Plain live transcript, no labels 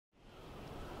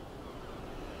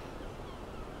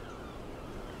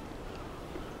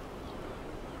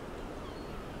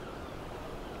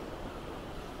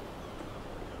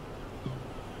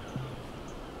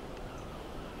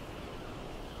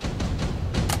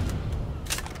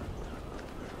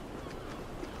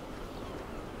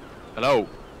Hello.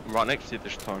 I'm right next to you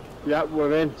this time. Yeah,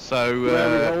 we're in. So, where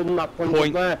are we holding that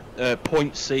point up there?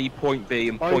 Point C, point B,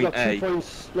 and point got A. 2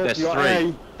 points. Look, There's you're three.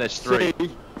 A, There's three. C.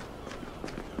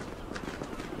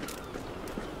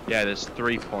 Yeah, there's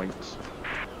 3 points.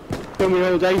 Can we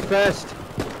hold A first?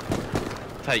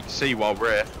 Take C while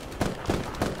we're here.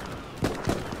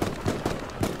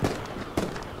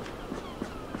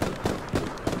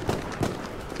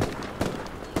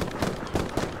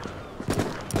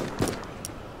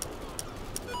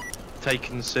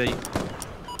 Taking C.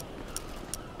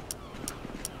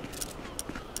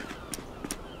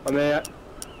 I'm here.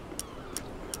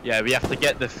 Yeah, we have to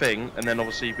get the thing, and then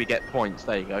obviously we get points.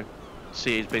 There you go.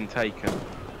 C has been taken.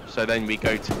 So then we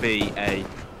go to B, A,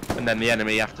 and then the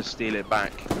enemy have to steal it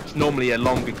back. It's normally a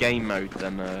longer game mode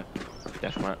than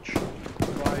deathmatch.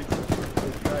 Right.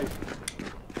 Okay.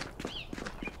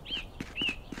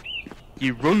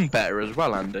 You run better as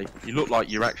well, Andy. You look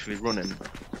like you're actually running.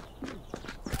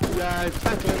 Yeah, it's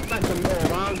better all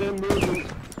round in movement.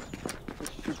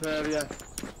 It's superior.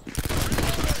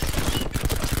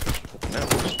 No.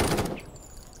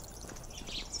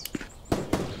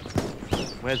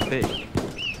 Where's B?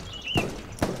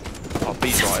 Oh,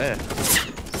 B's right here.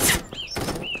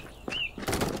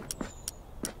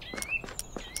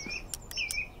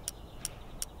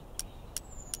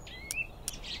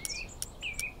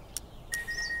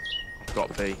 I've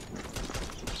got B.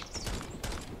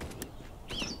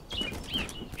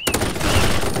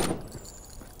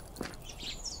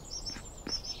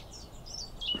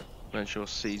 Make sure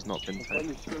C's not been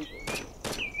taken.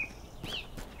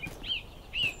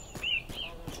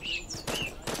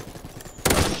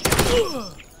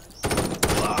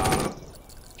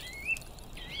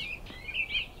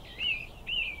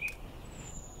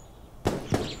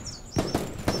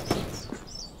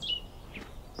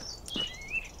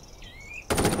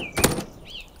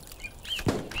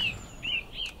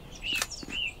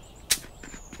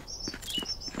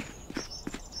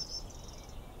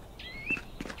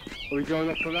 Are we going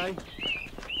up for A?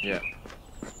 Yeah.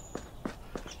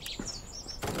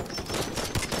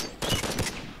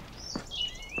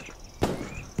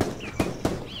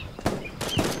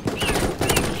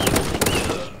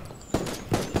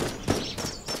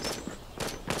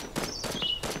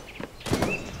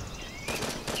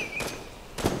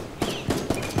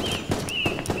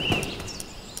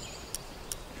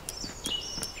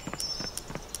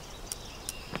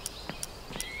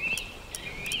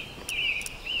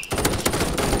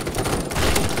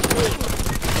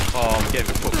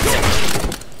 Getting fucked up.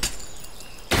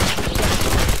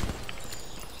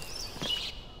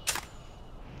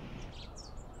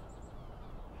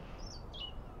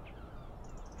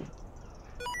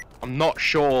 I'm not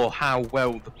sure how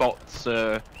well the bots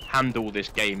handle this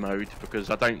game mode because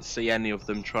I don't see any of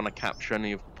them trying to capture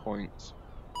any of the points.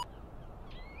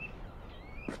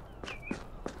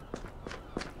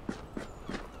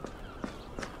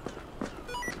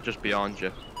 Just behind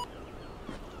you.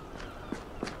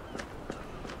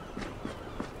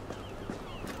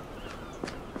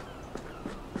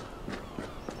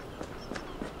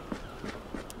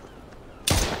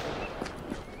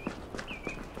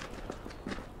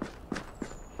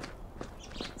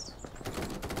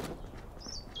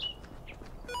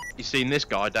 You seen this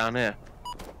guy down here?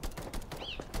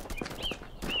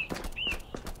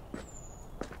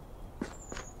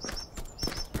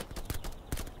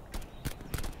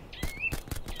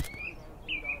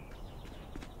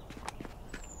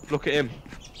 Look at him.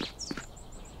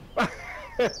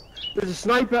 There's a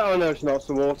sniper. Oh no, it's not.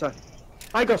 Some water.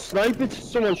 I got sniped.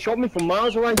 Someone shot me from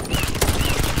miles away.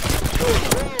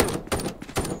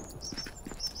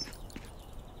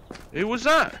 Who was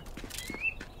that?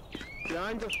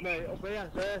 Behind us, mate. Up here,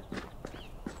 there.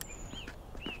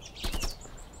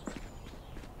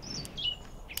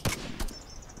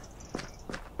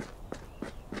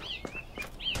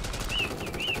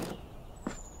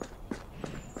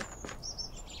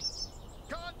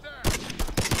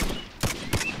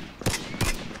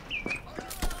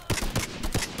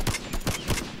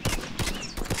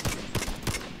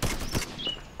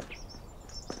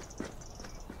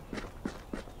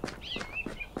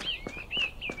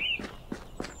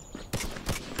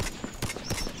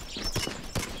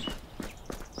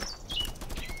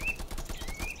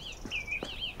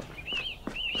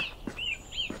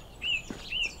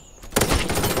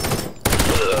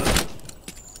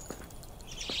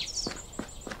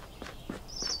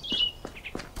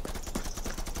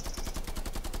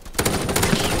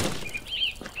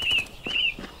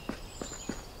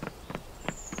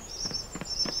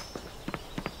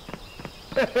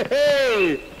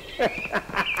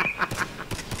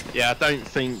 Yeah, I don't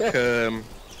think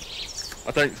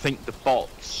I don't think the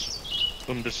bots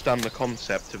understand the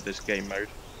concept of this game mode.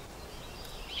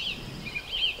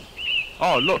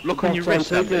 Oh, look on your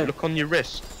wrist, Emily. Look on your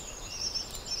wrist.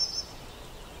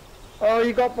 Oh,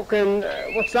 you got fucking...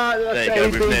 what's that? That's There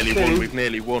you go, we've nearly ABC. won, we've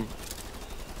nearly won.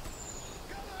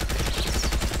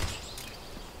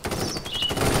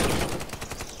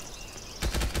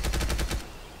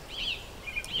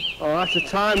 Oh, that's the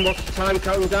time. What's the time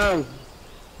counting down?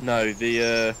 No,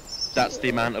 that's the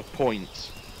amount of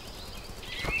points.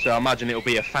 So I imagine it'll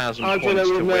be 1,000 I points don't know,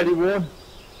 to we've nearly win. won.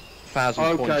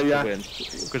 1,000 points to yeah. win.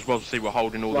 Because obviously we're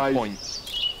holding all Right. the points.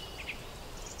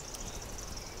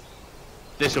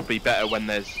 This will be better when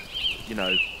there's, you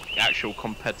know, actual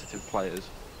competitive players.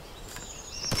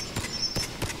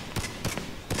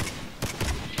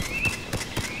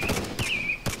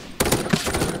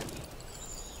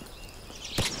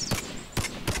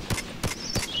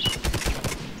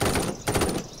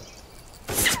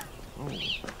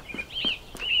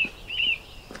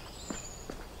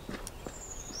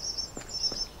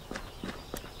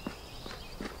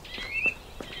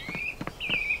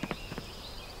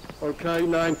 Okay,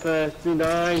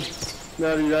 9:39.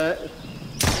 Nearly there.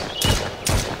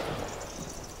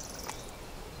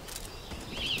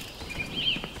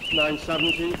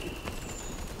 $9.70.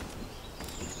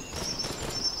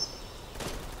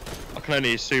 I can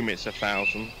only assume it's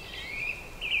 1,000.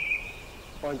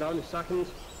 Find out in a second.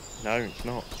 No, it's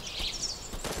not.